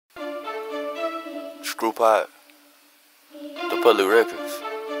Screw Pot, the Public Records.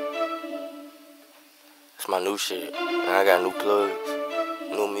 It's my new shit, and I got new plugs,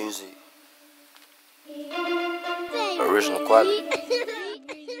 new music, original quality.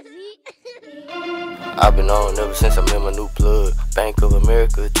 I've been on ever since I met my new plug. Bank of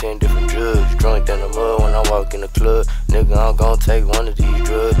America, 10 different drugs. Drunk in the mud when I walk in the club. Nigga, I'm gon' take one of these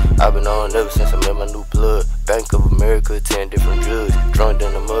drugs. I've been on ever since I met my new plug. Bank of America, 10 different drugs. Drunk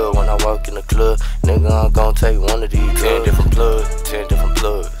in the mud when I walk in the club. Nigga, I'm gon' take one of these drugs. 10 different plugs, 10 different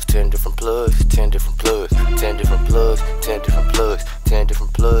plugs, 10 different plugs, 10 different plugs, 10 different plugs, 10 different plugs, 10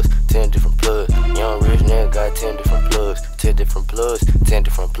 different plugs, 10 different plugs. Young rich nigga got 10 different plugs, 10 different plugs, 10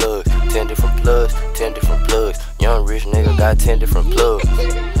 different plugs, 10 different plugs, 10 different plugs. Young rich nigga got 10 different plugs.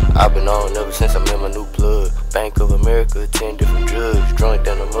 I've been on ever since I met my new plug. Bank of America, 10 different drugs. Drunk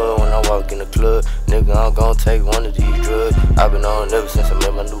in the mud when I walk in the club. Nigga, I'm gon' take one of these drugs. I've been on ever since I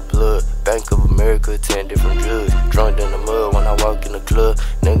met my new plug. Bank of America, 10 different drugs. Drunk in the mud when I walk in the club.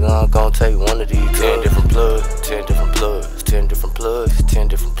 Nigga, I'm gon' take one of these drugs. 10 different plugs, 10 different plugs, 10 different plugs, 10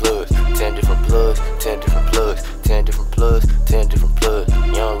 different plugs, 10 different plugs, 10 different plugs, 10 different plugs, 10 different plugs.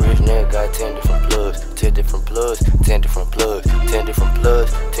 Young rich nigga got 10 different plugs, 10 different plugs, 10 different plugs, 10 different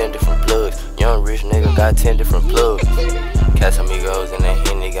plugs, 10 different plugs. Young rich nigga got 10 different plugs. Casamigos and that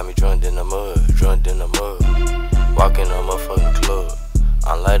Henny got me drunk in the mud, drunk in the mud. Walking a motherfucking club.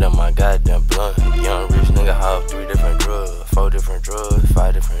 I'm lighting my goddamn blunt. Young rich nigga have 3 different drugs, 4 different drugs,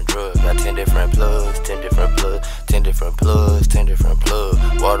 5 different drugs. Got 10 different plugs, 10 different plugs, 10 different plugs, 10 different plugs.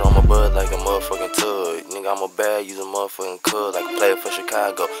 Water on my butt like a motherfucking tub. Nigga, I'm a bad, use a motherfucking cub like a player for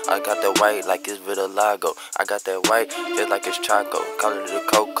Chicago. I got that white like it's Vitiligo. I got that white just like it's Choco. Call it the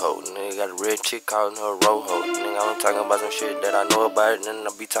Coco. Nigga got a red chick calling her Rojo. Nigga, I'm talking about some shit that I know about, and then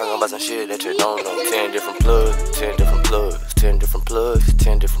I be talking about some shit that you don't know. 10 different plugs, 10 different plugs, 10 different plugs,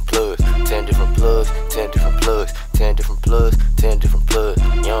 10 different plugs, 10 different plugs, 10 different plugs, 10 different plugs, 10 different plugs.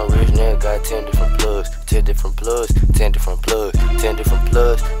 Young rich nigga got 10 different plugs, 10 different plugs, 10 different plugs, 10 different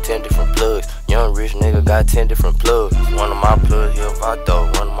plugs, 10 different plugs. Young rich nigga got 10 different plugs. One of my plugs, he a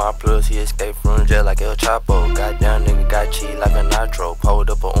Vato. One of my plugs, he escaped from jail like El Chapo. Goddamn nigga got cheese like a nitro. Pulled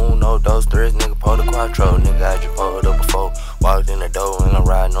up a Uno, those threes, nigga pulled a Quattro. Nigga, I just pulled up a four. Walked in the door and I'm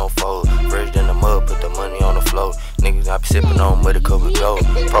riding on fours. Fresh in the mud, put the money on the floor. Niggas, I be sipping on muddy cup of gold.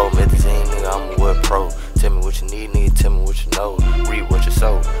 Promethazine, nigga, I'm a wood pro. Tell me what you need, nigga, tell me what you know. Read what you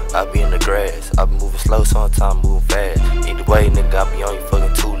sow. I be in the grass. I be moving slow, sometimes moving fast. Either way, nigga, I be on your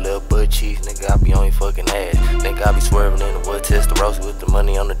fucking 2 little butt cheeks. Nigga, I be on your fucking ass. Nigga, I be swerving in the wood Testarossa with the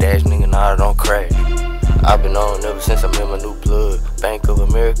money on the dash. Nigga, nah, I don't crash. I've been on ever since I met my new plug. Bank of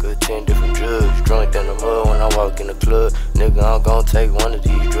America, 10 different drugs. Drunk in the mud when I walk in the club. Nigga, I'm gon' take one of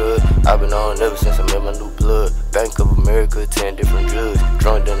these drugs. I've been on ever since I met my new plug. Bank of America, 10 different drugs.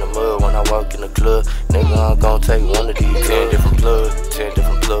 Drunk in the mud when I walk in the club. Nigga, I'm gon' take one of these drugs. 10 different plugs, 10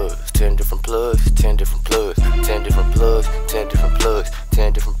 different plugs, 10 different plugs, 10 different plugs, 10 different plugs, 10 different plugs,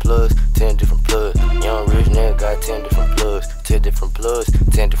 10 different plugs, 10 different plugs. Young rich nigga got 10 different plugs, 10 different plugs,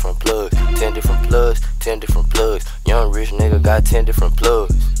 10 different plugs, 10 different plugs, 10 different plugs. Young rich nigga got 10 different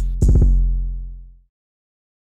plugs.